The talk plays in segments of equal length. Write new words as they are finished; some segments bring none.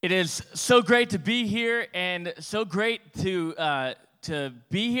It is so great to be here, and so great to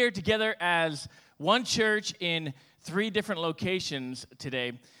be here together as one church in 3 different locations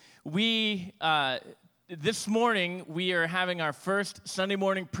today. This morning we are having our first Sunday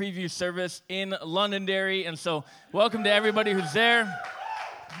morning preview service in Londonderry, and so welcome to everybody who's there.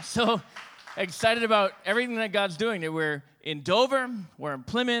 So excited about everything that God's doing. We're in Dover, we're in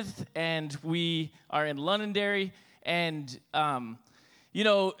Plymouth, and we are in Londonderry, and you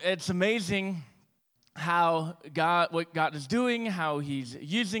know, it's amazing what God is doing, how He's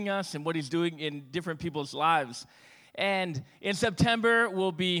using us, and what He's doing in different people's lives. And in September,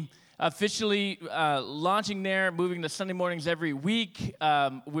 we'll be officially launching there, moving to Sunday mornings every week.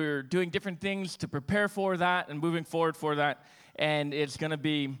 We're doing different things to prepare for that and moving forward for that. And it's gonna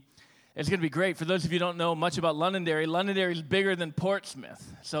be great. For those of you who don't know much about Londonderry, Londonderry is bigger than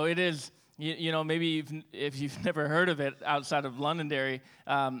Portsmouth, so it is. You know, maybe if you've never heard of it outside of Londonderry,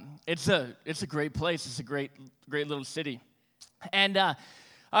 it's a great place. It's a great little city. And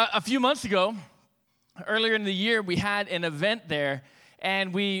a few months ago, earlier in the year, we had an event there,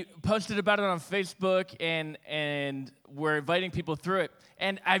 and we posted about it on Facebook, and we're inviting people through it.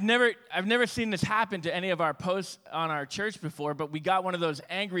 And I've never seen this happen to any of our posts on our church before, but we got one of those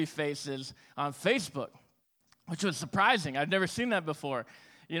angry faces on Facebook, which was surprising. I've never seen that before.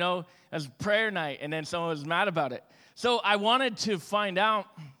 You know, as prayer night, and then someone was mad about it. So I wanted to find out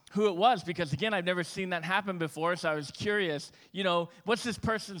who it was, because again, I've never seen that happen before, so I was curious, you know, what's this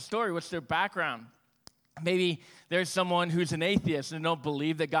person's story? What's their background? Maybe there's someone who's an atheist and don't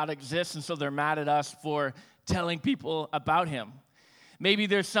believe that God exists, and so they're mad at us for telling people about Him. Maybe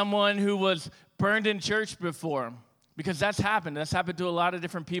there's someone who was burned in church before, because that's happened. That's happened to a lot of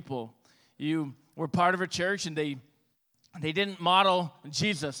different people. You were part of a church, and they didn't model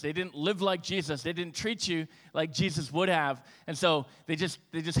Jesus. They didn't live like Jesus. They didn't treat you like Jesus would have. And so they just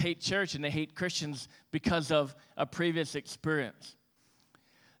hate church, and they hate Christians because of a previous experience.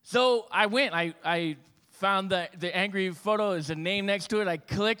 So I went. I found the angry photo. There's a name next to it. I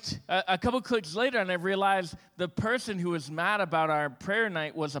clicked. A couple clicks later, and I realized the person who was mad about our prayer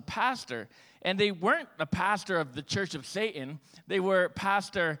night was a pastor. And they weren't a pastor of the Church of Satan. They were a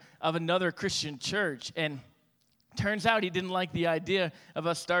pastor of another Christian church. And turns out he didn't like the idea of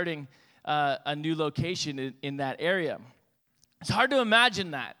us starting a new location in that area. It's hard to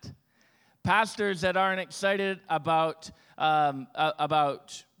imagine that. Pastors that aren't excited about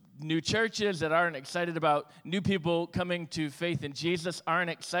new churches, that aren't excited about new people coming to faith in Jesus, aren't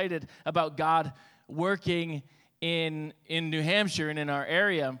excited about God working in New Hampshire and in our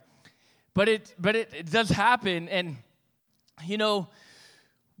area. But it does happen, and you know,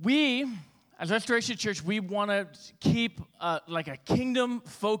 as Restoration Church, we want to keep like a kingdom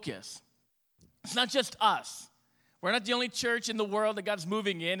focus. It's not just us. We're not the only church in the world that God's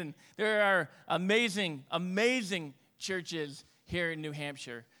moving in, and there are amazing, amazing churches here in New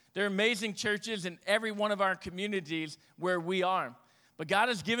Hampshire. There are amazing churches in every one of our communities where we are. But God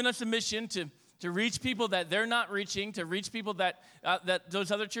has given us a mission to reach people that they're not reaching, to reach people that those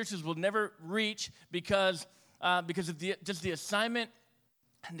other churches will never reach because of the assignment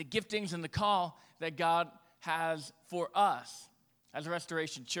and the giftings and the call that God has for us as a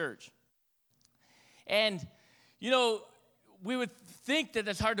Restoration Church. And, you know, we would think that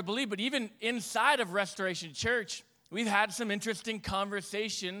that's hard to believe, but even inside of Restoration Church, we've had some interesting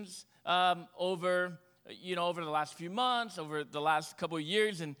conversations over the last few months, over the last couple of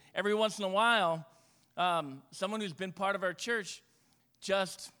years, and every once in a while, someone who's been part of our church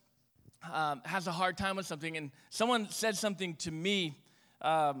just has a hard time with something. And someone said something to me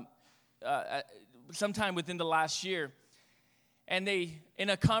sometime within the last year, and in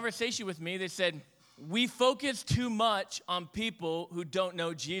a conversation with me, they said, we focus too much on people who don't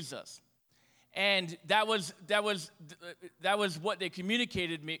know Jesus. And that was what they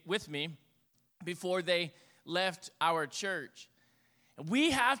communicated with me before they left our church. We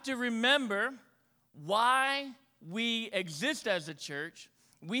have to remember why we exist as a church.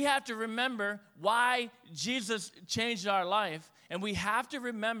 We have to remember why Jesus changed our life. And we have to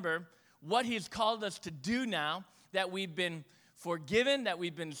remember what He's called us to do now that we've been forgiven, that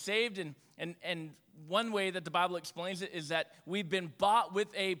we've been saved. And one way that the Bible explains it is that we've been bought with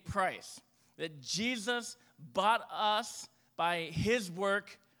a price. That Jesus bought us by His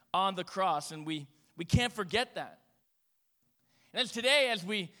work on the cross. And we can't forget that. And as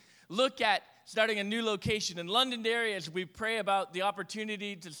we look at starting a new location in Londonderry, as we pray about the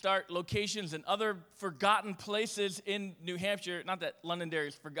opportunity to start locations in other forgotten places in New Hampshire. Not that Londonderry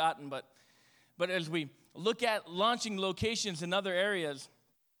is forgotten, but as we look at launching locations in other areas,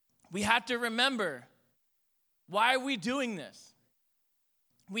 we have to remember, why are we doing this?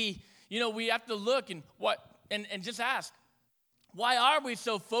 we have to look and just ask, why are we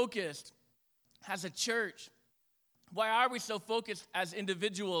so focused as a church? Why are we so focused as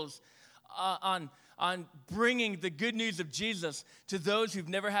individuals on bringing the good news of Jesus to those who've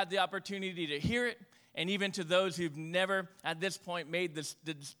never had the opportunity to hear it, and even to those who've never, at this point, made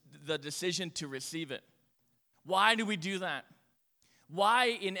the decision to receive it? Why do we do that? Why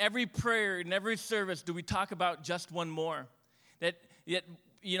in every prayer, in every service, do we talk about just one more?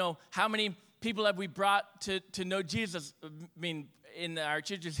 How many people have we brought to know Jesus? I mean, in our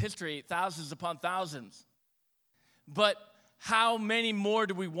church's history, thousands upon thousands. But how many more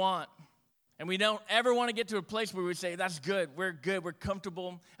do we want? And we don't ever want to get to a place where we say, that's good, we're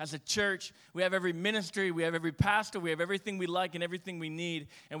comfortable as a church, we have every ministry, we have every pastor, we have everything we like and everything we need,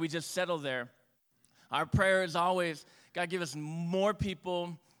 and we just settle there. Our prayer is always, God, give us more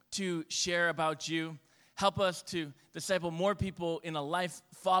people to share about you. Help us to disciple more people in a life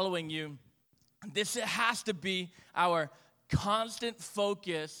following you. This has to be our constant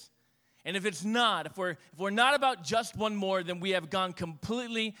focus. And if it's not, if we're not about just one more, then we have gone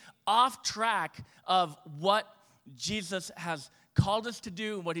completely off track of what Jesus has called us to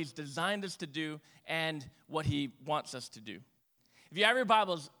do, what he's designed us to do, and what he wants us to do. If you have your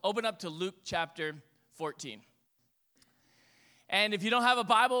Bibles, open up to Luke chapter 14. And if you don't have a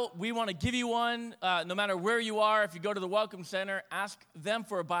Bible, we want to give you one, no matter where you are. If you go to the Welcome Center, ask them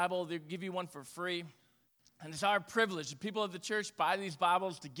for a Bible. They'll give you one for free. And it's our privilege. The people of the church buy these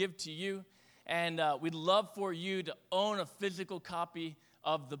Bibles to give to you. And we'd love for you to own a physical copy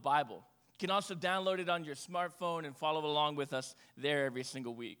of the Bible. You can also download it on your smartphone and follow along with us there every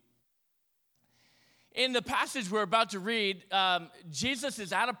single week. In the passage we're about to read, Jesus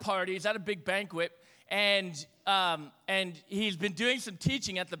is at a party. He's at a big banquet. And he's been doing some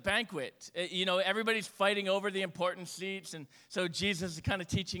teaching at the banquet. Everybody's fighting over the important seats. And so Jesus is kind of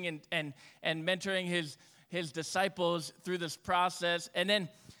teaching and mentoring his disciples through this process. And then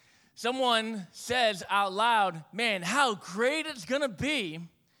someone says out loud, man, how great it's going to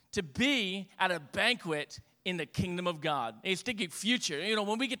be at a banquet in the kingdom of God. And he's thinking future.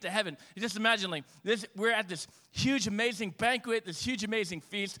 When we get to heaven, just imagine like this, we're at this huge, amazing banquet, this huge, amazing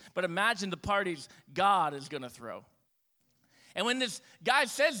feast, but imagine the parties God is going to throw. And when this guy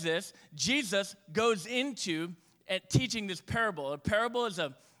says this, Jesus goes into teaching this parable. A parable is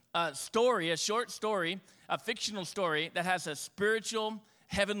a story, a short story, a fictional story that has a spiritual,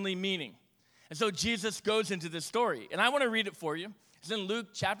 heavenly meaning. And so Jesus goes into this story. And I want to read it for you. It's in Luke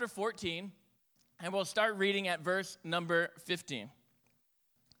chapter 14. And we'll start reading at verse number 15.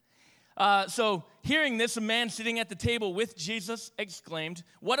 So, hearing this, a man sitting at the table with Jesus exclaimed,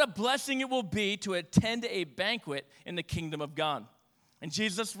 "What a blessing it will be to attend a banquet in the kingdom of God." And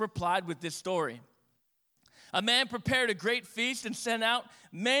Jesus replied with this story. A man prepared a great feast and sent out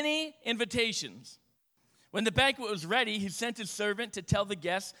many invitations. When the banquet was ready, he sent his servant to tell the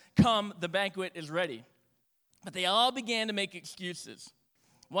guests, "Come, the banquet is ready." But they all began to make excuses.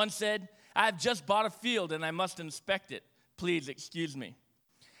 One said, "I have just bought a field and I must inspect it. Please excuse me."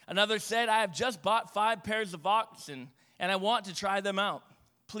 Another said, "I have just bought 5 pairs of oxen and I want to try them out.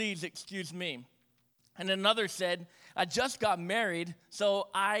 Please excuse me." And another said, "I just got married, so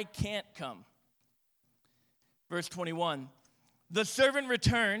I can't come." Verse 21, the servant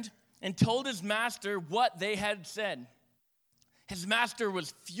returned and told his master what they had said. His master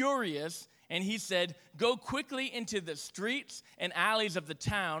was furious. And he said, "Go quickly into the streets and alleys of the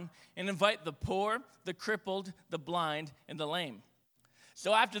town and invite the poor, the crippled, the blind, and the lame."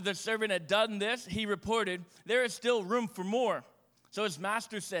 So after the servant had done this, he reported, "There is still room for more." So his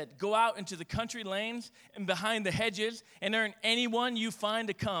master said, "Go out into the country lanes and behind the hedges and earn anyone you find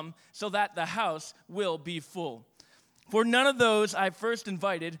to come, so that the house will be full. For none of those I first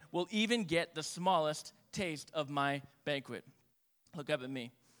invited will even get the smallest taste of my banquet." Look up at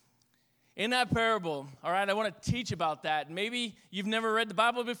me. In that parable, all right, I want to teach about that. Maybe you've never read the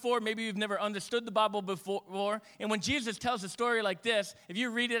Bible before. Maybe you've never understood the Bible before. And when Jesus tells a story like this, if you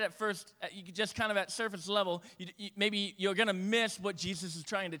read it at first, you just kind of at surface level, maybe you're going to miss what Jesus is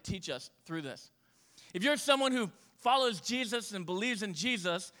trying to teach us through this. If you're someone who follows Jesus and believes in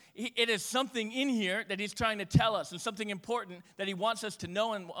Jesus, it is something in here that he's trying to tell us and something important that he wants us to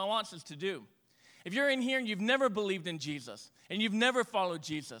know and wants us to do. If you're in here and you've never believed in Jesus and you've never followed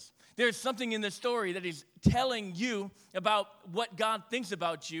Jesus, there's something in this story that he's telling you about what God thinks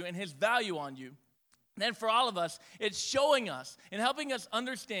about you and his value on you. And then for all of us, it's showing us and helping us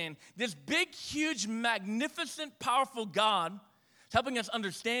understand this big, huge, magnificent, powerful God. It's helping us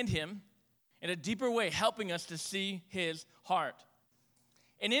understand him in a deeper way, helping us to see his heart.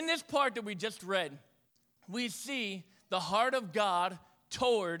 And in this part that we just read, we see the heart of God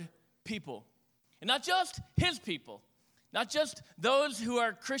toward people. And not just his people, not just those who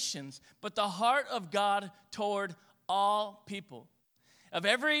are Christians, but the heart of God toward all people. On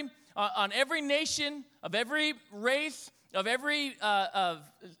every nation, of every race, of every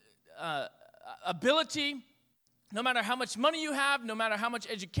ability, no matter how much money you have, no matter how much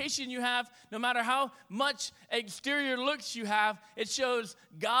education you have, no matter how much exterior looks you have, it shows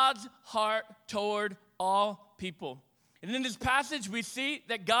God's heart toward all people. And in this passage, we see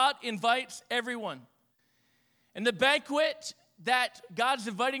that God invites everyone. And the banquet that God's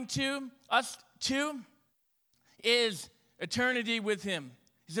inviting us to is eternity with him.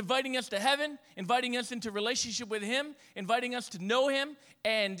 He's inviting us to heaven, inviting us into relationship with him, inviting us to know him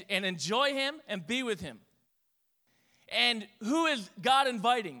and enjoy him and be with him. And who is God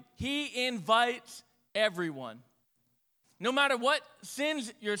inviting? He invites everyone. No matter what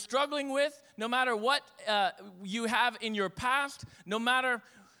sins you're struggling with, no matter what you have in your past, no matter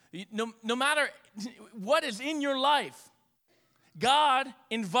what is in your life, God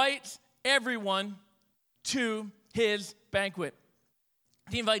invites everyone to his banquet.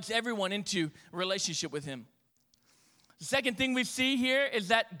 He invites everyone into a relationship with him. The second thing we see here is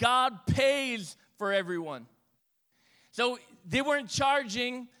that God pays for everyone. So they weren't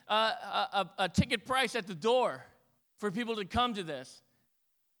charging a ticket price at the door for people to come to this.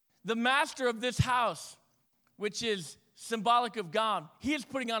 The master of this house, which is symbolic of God, he is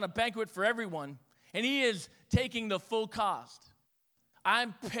putting on a banquet for everyone, and he is taking the full cost.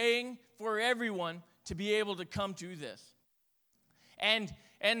 I'm paying for everyone to be able to come to this. And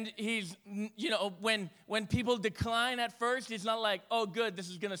he's, when people decline at first, he's not like, oh, good, this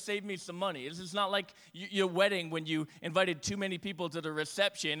is going to save me some money. This is not like your wedding when you invited too many people to the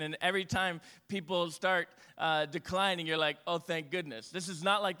reception, and every time people start declining, you're like, oh, thank goodness. This is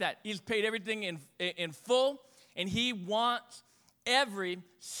not like that. He's paid everything in full, and he wants every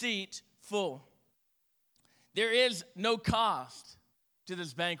seat full. There is no cost to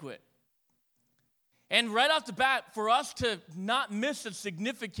this banquet. And right off the bat, for us to not miss the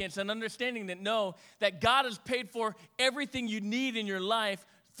significance and understanding that God has paid for everything you need in your life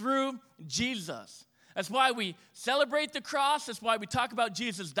through Jesus. That's why we celebrate the cross. That's why we talk about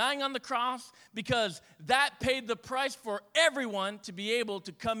Jesus dying on the cross, because that paid the price for everyone to be able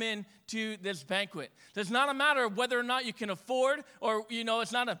to come in to this banquet. It's not a matter of whether or not you can afford, or,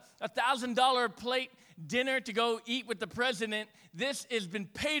 it's not a $1,000 plate dinner to go eat with the president. This has been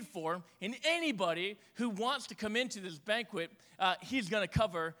paid for, and anybody who wants to come into this banquet, he's going to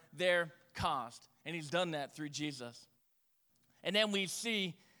cover their cost, and he's done that through Jesus. And then we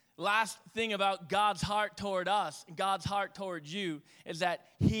see, last thing about God's heart toward us, God's heart toward you, is that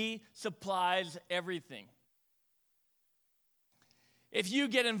he supplies everything. If you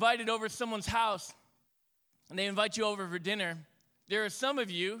get invited over to someone's house and they invite you over for dinner, there are some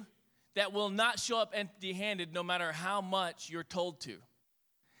of you that will not show up empty-handed no matter how much you're told to.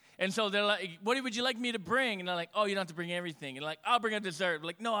 And so they're like, what would you like me to bring? And they're like, oh, you don't have to bring everything. And like, I'll bring a dessert. I'm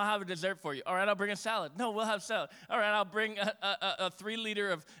like, no, I'll have a dessert for you. All right, I'll bring a salad. No, we'll have salad. All right, I'll bring a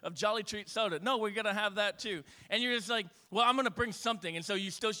 3-liter of Jolly Treat soda. No, we're going to have that too. And you're just like, well, I'm going to bring something. And so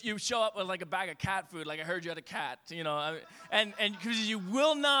you show up with like a bag of cat food, like I heard you had a cat, and because you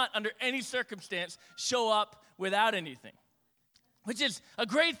will not, under any circumstance, show up without anything, which is a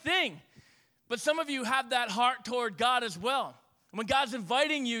great thing. But some of you have that heart toward God as well. When God's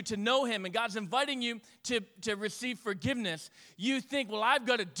inviting you to know him and God's inviting you to receive forgiveness, you think, well, I've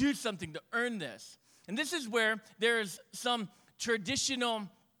got to do something to earn this. And this is where there's some traditional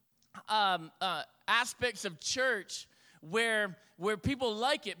aspects of church where people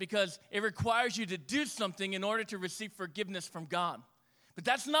like it because it requires you to do something in order to receive forgiveness from God. But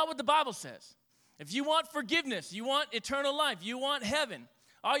that's not what the Bible says. If you want forgiveness, you want eternal life, you want heaven,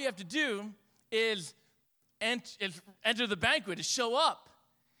 all you have to do is enter the banquet, is show up,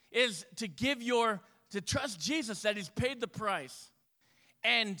 is to to trust Jesus that he's paid the price,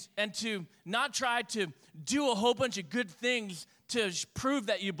 and to not try to do a whole bunch of good things to prove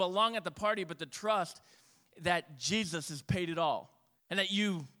that you belong at the party, but to trust that Jesus has paid it all, and that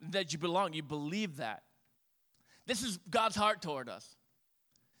you belong. You believe that. This is God's heart toward us.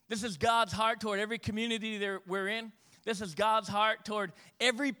 This is God's heart toward every community we're in. This is God's heart toward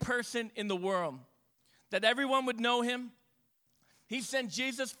every person in the world, that everyone would know him. He sent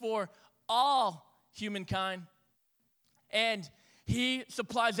Jesus for all humankind, and he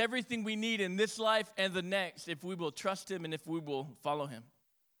supplies everything we need in this life and the next if we will trust him and if we will follow him.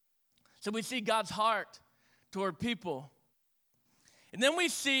 So we see God's heart toward people. And then we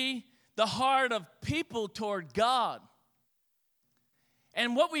see the heart of people toward God.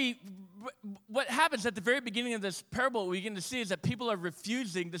 And what happens at the very beginning of this parable, we begin to see is that people are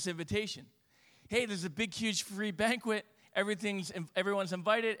refusing this invitation. Hey, there's a big, huge free banquet. Everyone's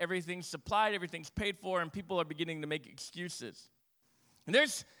invited, everything's supplied, everything's paid for, and people are beginning to make excuses. And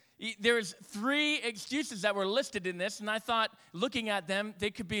there's 3 excuses that were listed in this, and I thought, looking at them, they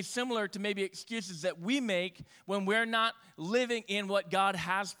could be similar to maybe excuses that we make when we're not living in what God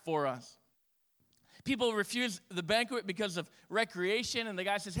has for us. People refuse the banquet because of recreation, and the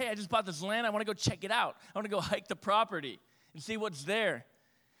guy says, hey, I just bought this land, I want to go check it out. I want to go hike the property and see what's there.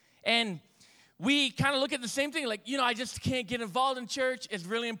 And we kind of look at the same thing, like, I just can't get involved in church. It's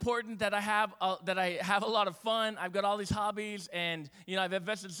really important that I have a lot of fun. I've got all these hobbies, and, I've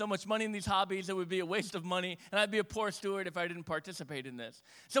invested so much money in these hobbies, it would be a waste of money, and I'd be a poor steward if I didn't participate in this.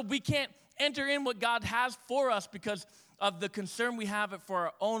 So we can't enter in what God has for us because of the concern we have for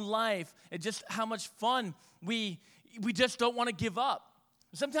our own life and just how much fun we just don't want to give up.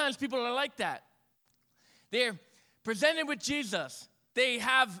 Sometimes people are like that. They're presented with Jesus. They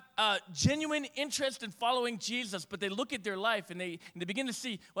have a genuine interest in following Jesus, but they look at their life and they begin to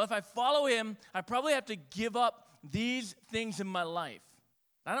see, well, if I follow him, I probably have to give up these things in my life.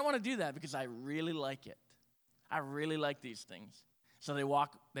 I don't want to do that because I really like it. I really like these things. So they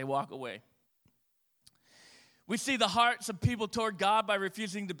walk away. We see the hearts of people toward God by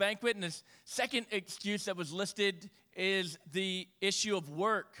refusing the banquet. And this second excuse that was listed is the issue of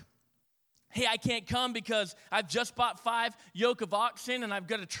work. Hey, I can't come because I've just bought 5 yoke of oxen and I've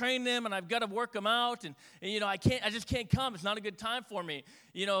got to train them and I've got to work them out and I just can't come. It's not a good time for me.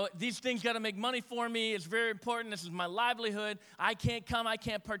 These things got to make money for me. It's very important. This is my livelihood. I can't come. I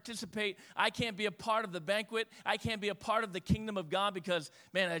can't participate. I can't be a part of the banquet. I can't be a part of the kingdom of God because,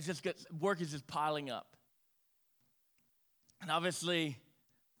 man, work is just piling up. And obviously,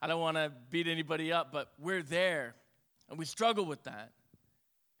 I don't want to beat anybody up, but we're there and we struggle with that.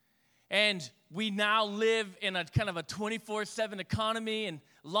 And we now live in a kind of a 24/7 economy, and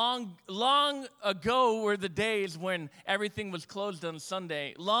long ago were the days when everything was closed on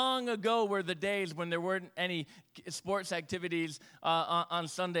Sunday. Long ago were the days when there weren't any sports activities on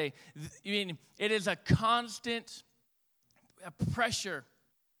Sunday. It is a constant pressure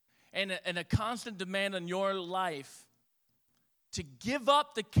and a constant demand on your life to give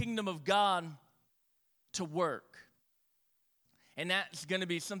up the kingdom of God to work. And that's going to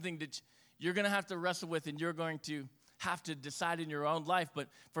be something that you're going to have to wrestle with and you're going to have to decide in your own life. But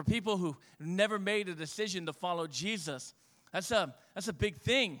for people who never made a decision to follow Jesus, that's a big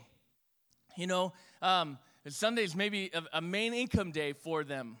thing. Sunday's maybe a main income day for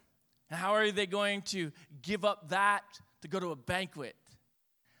them. And how are they going to give up that to go to a banquet?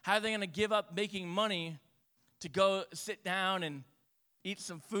 How are they going to give up making money to go sit down and eat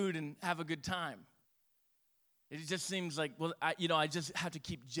some food and have a good time? It just seems like, well, I just have to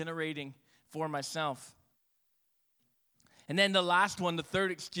keep generating for myself. And then the last one, the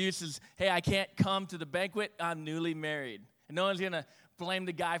third excuse is, hey, I can't come to the banquet. I'm newly married. And no one's going to blame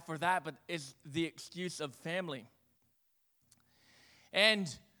the guy for that, but it's the excuse of family.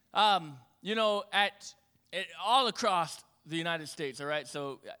 And, all across the United States, all right?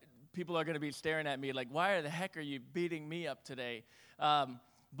 So people are going to be staring at me like, why the heck are you beating me up today?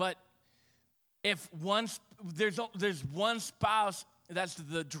 But if there's one spouse that's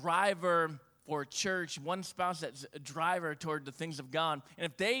the driver for church, one spouse that's a driver toward the things of God, and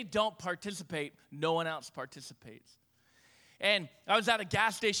if they don't participate, no one else participates. And I was at a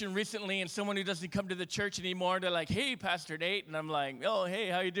gas station recently, and someone who doesn't come to the church anymore, they're like, hey, Pastor Nate, and I'm like, oh, hey,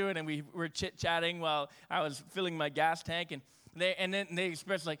 how you doing? And we were chit-chatting while I was filling my gas tank, and then they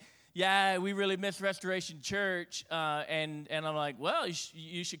expressed like, yeah, we really miss Restoration Church, and I'm like, well,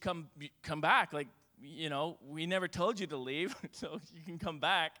 you should come back. Like, we never told you to leave, so you can come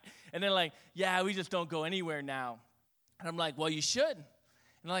back. And they're like, yeah, we just don't go anywhere now. And I'm like, well, you should. And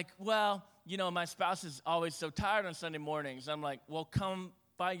they're like, well, my spouse is always so tired on Sunday mornings. I'm like, well, come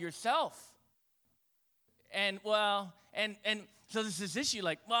by yourself. And so there's this issue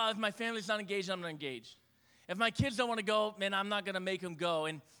like, well, if my family's not engaged, I'm not engaged. If my kids don't want to go, man, I'm not going to make them go.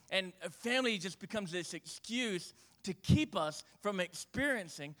 And family just becomes this excuse to keep us from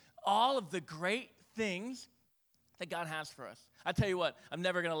experiencing all of the great things that God has for us. I tell you what, I'm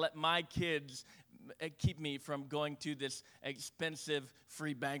never going to let my kids keep me from going to this expensive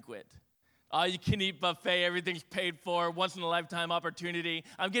free banquet. All-you-can-eat buffet, everything's paid for, once-in-a-lifetime opportunity.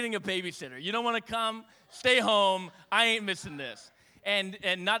 I'm getting a babysitter. You don't want to come? Stay home. I ain't missing this. And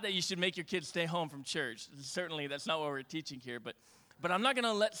not that you should make your kids stay home from church. Certainly, that's not what we're teaching here. But I'm not going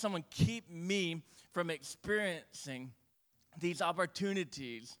to let someone keep me from experiencing these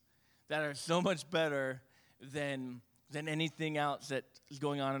opportunities that are so much better than than anything else that is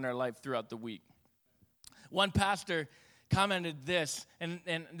going on in our life throughout the week. One pastor commented this, and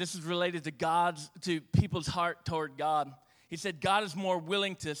this is related to people's heart toward God. He said, God is more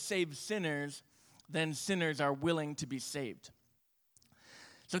willing to save sinners than sinners are willing to be saved.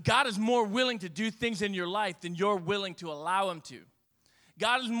 So God is more willing to do things in your life than you're willing to allow him to.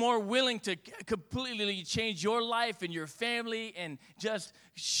 God is more willing to completely change your life and your family and just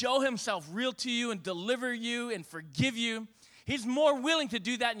show himself real to you and deliver you and forgive you. He's more willing to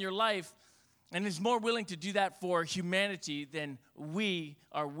do that in your life, and he's more willing to do that for humanity than we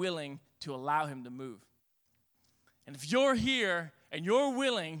are willing to allow him to move. And if you're here and you're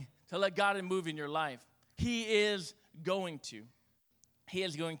willing to let God move in your life, he is going to. He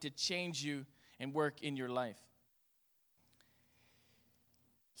is going to change you and work in your life.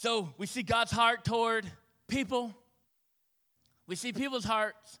 So we see God's heart toward people. We see people's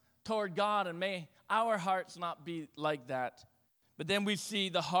hearts toward God, and may our hearts not be like that. But then we see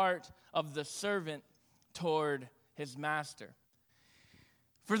the heart of the servant toward his master.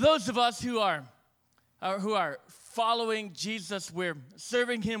 For those of us who are following Jesus, we're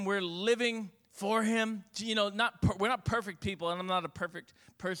serving him, we're living for him. You know, we're not perfect people, and I'm not a perfect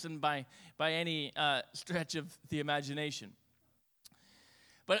person by any stretch of the imagination.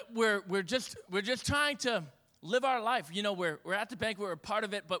 But we're just trying to live our life. You know, we're at the banquet, we're a part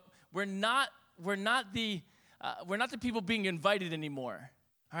of it, but we're not the people being invited anymore.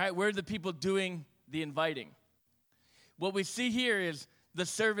 All right, we're the people doing the inviting. What we see here is the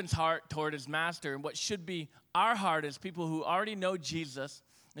servant's heart toward his master, and what should be our heart as people who already know Jesus,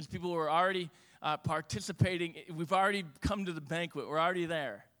 as people who are already participating. We've already come to the banquet. We're already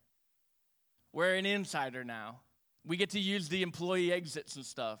there. We're an insider now. We get to use the employee exits and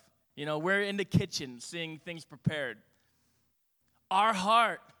stuff. You know, we're in the kitchen seeing things prepared. Our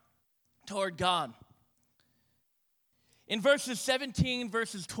heart toward God. In verses 17,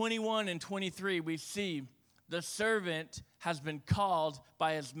 verses 21 and 23, we see the servant has been called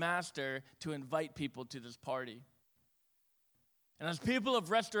by his master to invite people to this party. And as people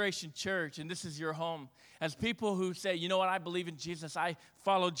of Restoration Church, and this is your home, as people who say, you know what, I believe in Jesus, I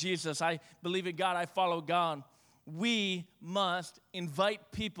follow Jesus, I believe in God, I follow God, we must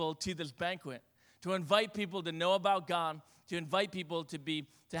invite people to this banquet, to invite people to know about God, to invite people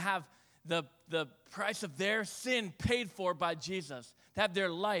to have the price of their sin paid for by Jesus, to have their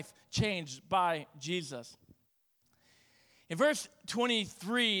life changed by Jesus. In verse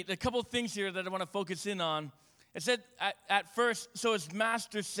 23, a couple things here that I want to focus in on. It said at first, so his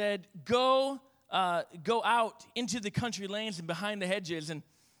master said, go out into the country lanes and behind the hedges.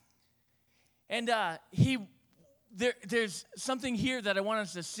 There's something here that I want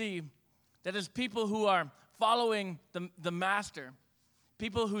us to see, that is people who are following the master,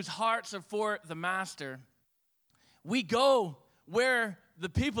 people whose hearts are for the master. We go where the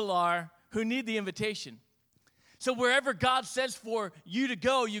people are who need the invitation. So wherever God says for you to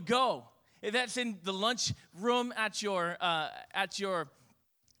go, you go. If that's in the lunch room at your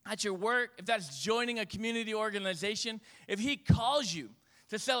work, if that's joining a community organization, if he calls you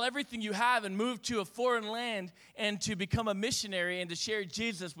to sell everything you have and move to a foreign land and to become a missionary and to share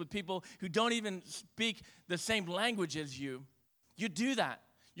Jesus with people who don't even speak the same language as you, you do that.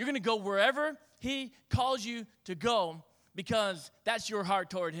 You're going to go wherever he calls you to go because that's your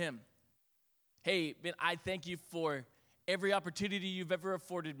heart toward him. Hey, man, I thank you for every opportunity you've ever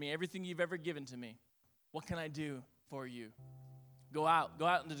afforded me, everything you've ever given to me. What can I do for you? Go out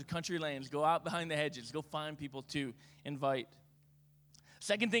into the country lanes, go out behind the hedges, go find people to invite.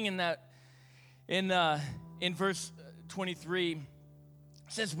 Second thing in verse 23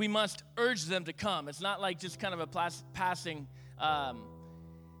 says we must urge them to come. It's not like just kind of a passing,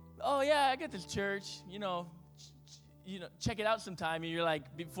 oh yeah, I get this church, you know, check it out sometime. And you're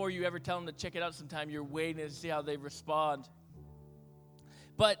like, before you ever tell them to check it out sometime, you're waiting to see how they respond.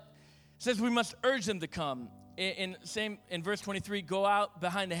 But it says we must urge them to come. In verse 23, go out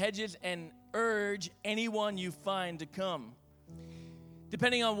behind the hedges and urge anyone you find to come.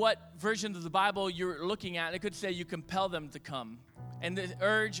 Depending on what version of the Bible you're looking at, it could say you compel them to come. And the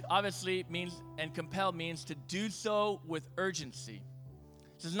urge obviously means, and compel means to do so with urgency.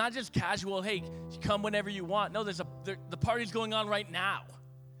 So it's not just casual, hey, come whenever you want. No, the party's going on right now.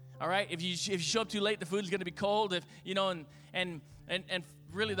 All right? If you show up too late, the food's going to be cold. And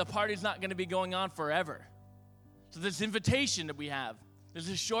really the party's not going to be going on forever. So this invitation that we have, there's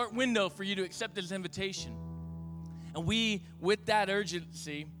a short window for you to accept this invitation. And we, with that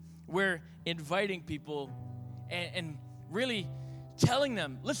urgency, we're inviting people and really telling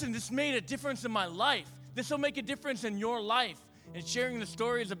them, listen, this made a difference in my life. This will make a difference in your life. And sharing the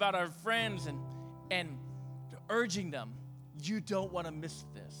stories about our friends and urging them, you don't want to miss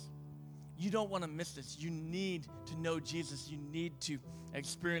this. You don't want to miss this. You need to know Jesus. You need to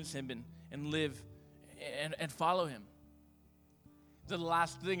experience him and live and follow him. The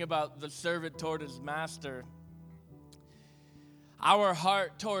last thing about the servant toward his master, our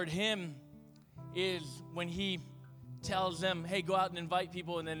heart toward him is when he tells them, hey, go out and invite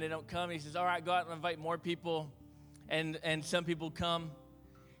people, and then they don't come. He says, all right, go out and invite more people, and some people come.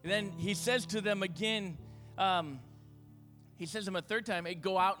 And then he says to them again, he says to them a third time, hey,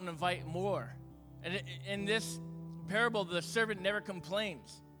 go out and invite more. And in this parable, the servant never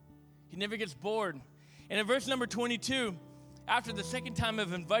complains. He never gets bored. And in verse number 22, after the second time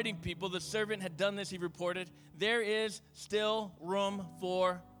of inviting people, the servant had done this, he reported, there is still room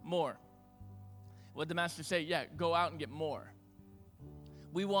for more. What did the master say? Yeah, go out and get more.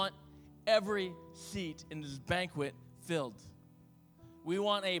 We want every seat in this banquet filled. We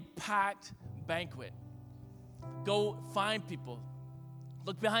want a packed banquet. Go find people.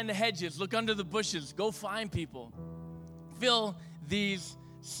 Look behind the hedges. Look under the bushes. Go find people. Fill these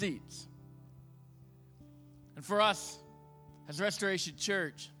seats. And for us, as Restoration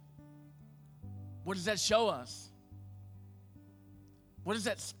Church, what does that show us? What does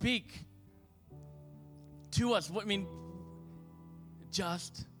that speak to us?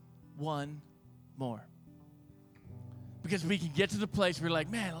 Just one more. Because we can get to the place where we're like,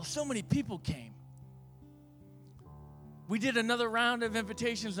 man, so many people came. We did another round of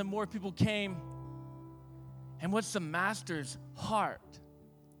invitations and more people came. And what's the master's heart?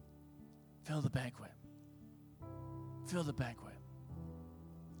 Fill the banquet. Fill the banquet.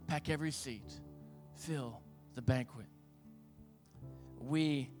 Pack every seat. Fill the banquet.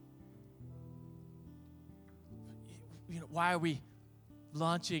 Why are we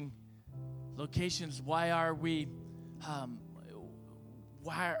launching locations? Why are we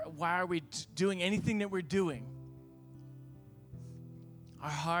doing anything that we're doing? Our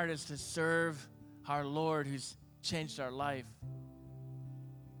heart is to serve our Lord who's changed our life.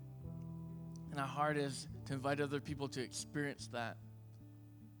 And our heart is to invite other people to experience that.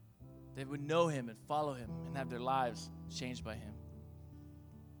 They would know him and follow him and have their lives changed by him.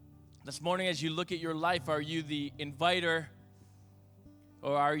 This morning, as you look at your life, are you the inviter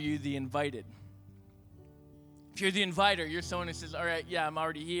or are you the invited? If you're the inviter, you're someone who says, all right, yeah, I'm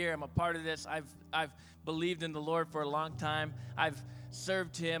already here. I'm a part of this. I've believed in the Lord for a long time. I've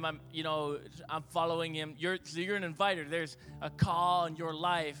served him. I'm following him. You're an inviter. There's a call in your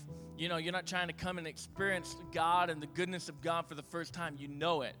life. You're not trying to come and experience God and the goodness of God for the first time. You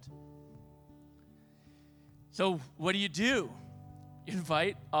know it. So what do? You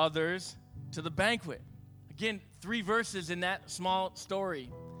invite others to the banquet. Again, 3 verses in that small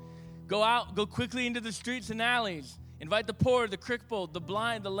story. Go out, go quickly into the streets and alleys. Invite the poor, the crippled, the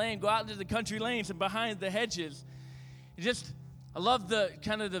blind, the lame. Go out into the country lanes and behind the hedges. I love the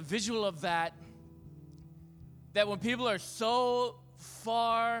kind of the visual of that when people are so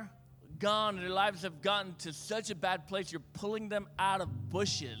far gone and their lives have gotten to such a bad place, you're pulling them out of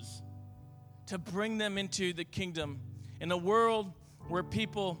bushes to bring them into the kingdom. In a world where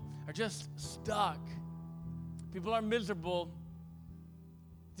people are just stuck, people are miserable,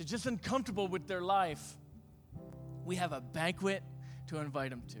 they're just uncomfortable with their life, we have a banquet to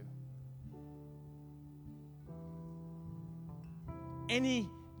invite them to. Any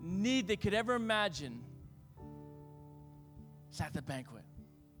need they could ever imagine is at the banquet.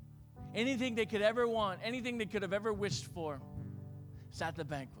 Anything they could ever want, anything they could have ever wished for, is at the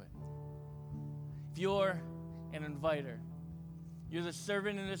banquet. If you're an inviter, you're the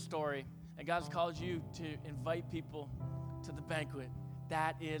servant in this story, and God's called you to invite people to the banquet,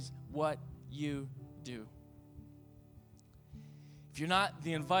 that is what you do. If you're not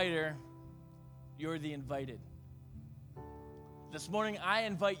the inviter, you're the invited. This morning, I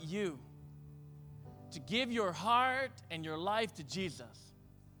invite you to give your heart and your life to Jesus.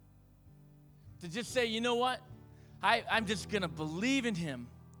 To just say, you know what? I'm just going to believe in him.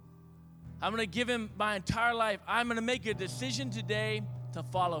 I'm going to give him my entire life. I'm going to make a decision today to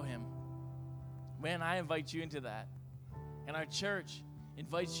follow him. Man, I invite you into that. And our church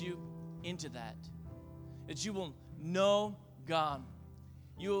invites you into that. That you will know God.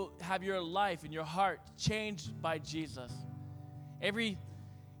 You'll have your life and your heart changed by Jesus. Every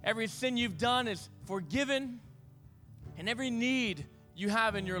sin you've done is forgiven, and every need you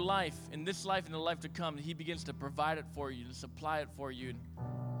have in your life, in this life and the life to come, he begins to provide it for you, to supply it for you.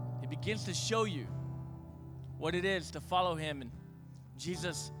 He begins to show you what it is to follow him. And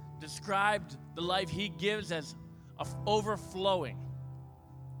Jesus described the life he gives as overflowing.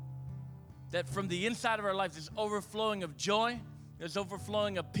 That from the inside of our life, there's overflowing of joy, there's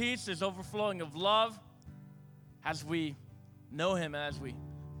overflowing of peace, there's overflowing of love. as we know him and as we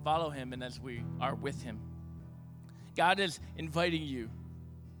follow him and as we are with him. God is inviting you.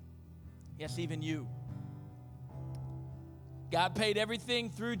 Yes, even you. God paid everything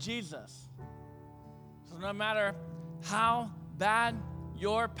through Jesus. So no matter how bad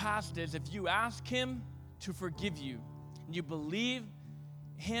your past is, if you ask him to forgive you and you believe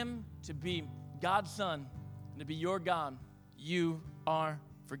him to be God's son and to be your God, you are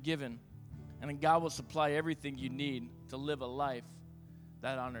forgiven. And then God will supply everything you need to live a life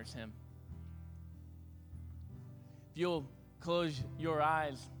that honors him. If you'll close your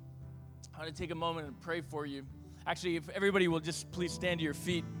eyes, I want to take a moment and pray for you. Actually, if everybody will just please stand to your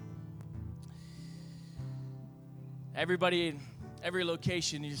feet. Everybody in every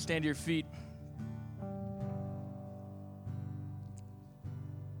location, you stand to your feet.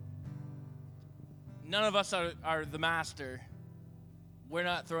 None of us are the master. We're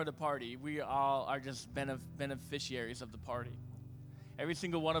not throwing a party. We all are just beneficiaries of the party. Every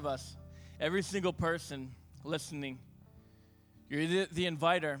single one of us, every single person listening, you're the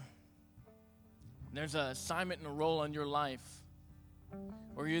inviter. There's an assignment and a role in your life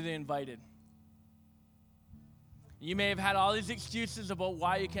where you're the invited. You may have had all these excuses about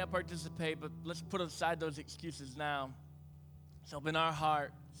why you can't participate, but let's put aside those excuses now. Let's open our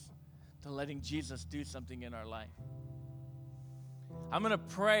hearts to letting Jesus do something in our life. I'm going to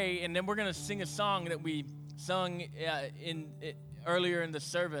pray, and then we're going to sing a song that we sung earlier in the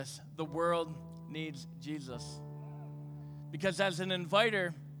service. The world needs Jesus. Because as an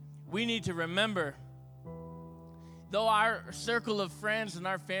inviter, we need to remember, though our circle of friends and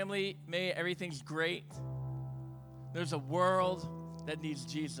our family, everything's great, there's a world that needs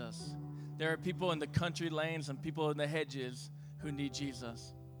Jesus. There are people in the country lanes and people in the hedges who need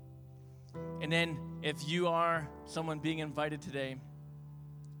Jesus. And then if you are someone being invited today,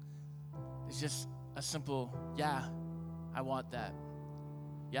 it's just a simple, yeah, I want that.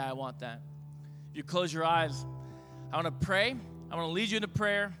 Yeah, I want that. If you close your eyes, I want to pray. I want to lead you into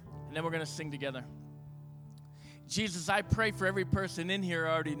prayer, and then we're going to sing together. Jesus, I pray for every person in here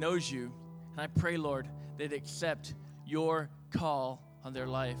who already knows you. And I pray, Lord, they'd accept your call on their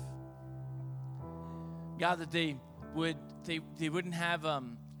life. God, that they wouldn't have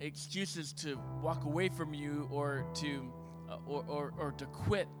excuses to walk away from you or to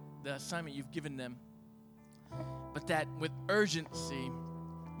quit the assignment you've given them. But that with urgency,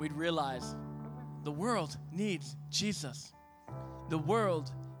 we'd realize the world needs Jesus. The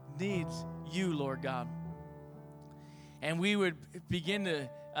world needs you, Lord God. And we would begin to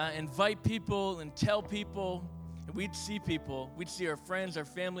invite people and tell people, and we'd see people. We'd see our friends, our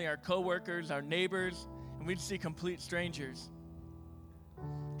family, our coworkers, our neighbors, and we'd see complete strangers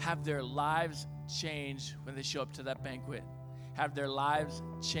have their lives change when they show up to that banquet. Have their lives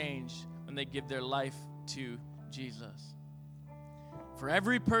change when they give their life to Jesus. For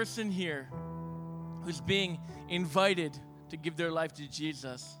every person here who's being invited to give their life to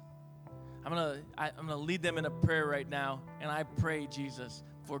Jesus, I'm gonna lead them in a prayer right now, and I pray, Jesus,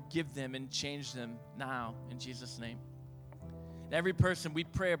 forgive them and change them now in Jesus' name. And every person, we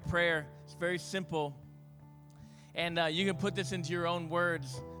pray a prayer. It's very simple, and you can put this into your own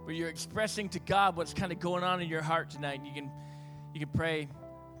words, where you're expressing to God what's kind of going on in your heart tonight. You can pray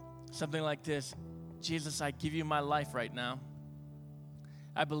something like this: Jesus, I give you my life right now.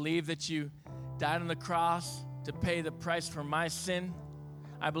 I believe that you died on the cross to pay the price for my sin.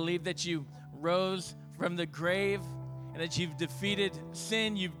 I believe that you rose from the grave and that you've defeated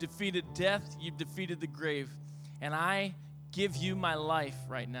sin, you've defeated death, you've defeated the grave. And I give you my life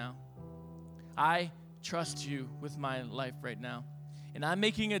right now. I trust you with my life right now. And I'm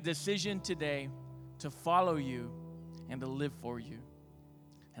making a decision today to follow you and to live for you.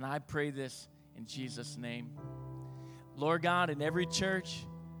 And I pray this in Jesus' name. Lord God, in every church,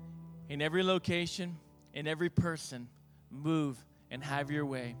 in every location, in every person, move and have your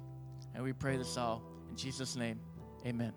way. And we pray this all in Jesus' name. Amen.